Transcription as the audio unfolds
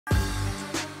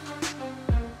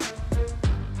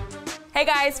Hey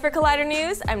guys, for Collider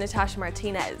News, I'm Natasha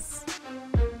Martinez.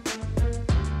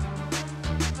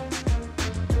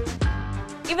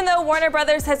 Even though Warner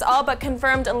Brothers has all but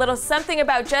confirmed a little something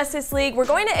about Justice League, we're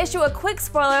going to issue a quick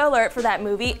spoiler alert for that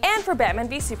movie and for Batman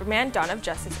v Superman: Dawn of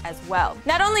Justice as well.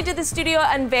 Not only did the studio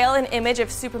unveil an image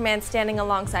of Superman standing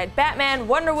alongside Batman,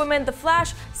 Wonder Woman, The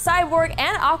Flash, Cyborg,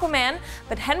 and Aquaman,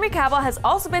 but Henry Cavill has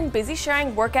also been busy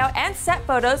sharing workout and set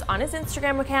photos on his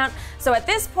Instagram account, so at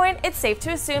this point it's safe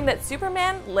to assume that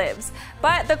Superman lives.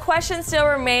 But the question still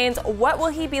remains, what will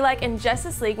he be like in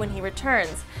Justice League when he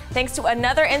returns? Thanks to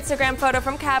another Instagram photo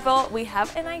from Cavill, we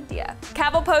have an idea.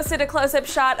 Cavill posted a close-up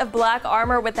shot of black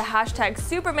armor with the hashtag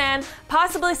Superman,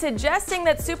 possibly suggesting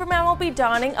that Superman will be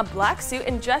donning a black suit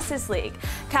in Justice League.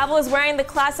 Cavill is wearing the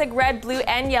classic red, blue,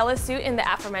 and yellow suit in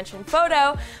the aforementioned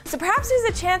photo, so perhaps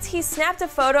there's a chance he snapped a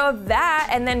photo of that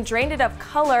and then drained it of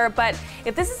color. But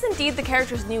if this is indeed the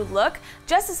character's new look,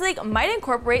 Justice League might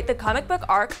incorporate the comic book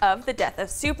arc of the death of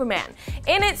Superman.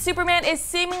 In it, Superman is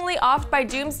seemingly offed by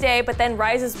Doomsday, but then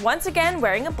rises once again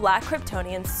wearing a black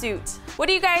Kryptonian suit. What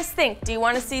do you guys think? Do you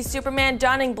want to see Superman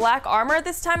donning black armor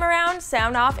this time around?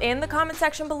 Sound off in the comment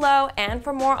section below, and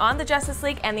for more on the Justice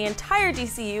League and the entire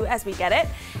DCU as we get it,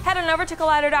 head on over to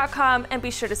Collider.com and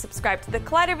be sure to subscribe to the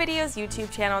Collider Videos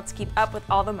YouTube channel to keep up with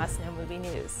all the must-know movie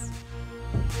news.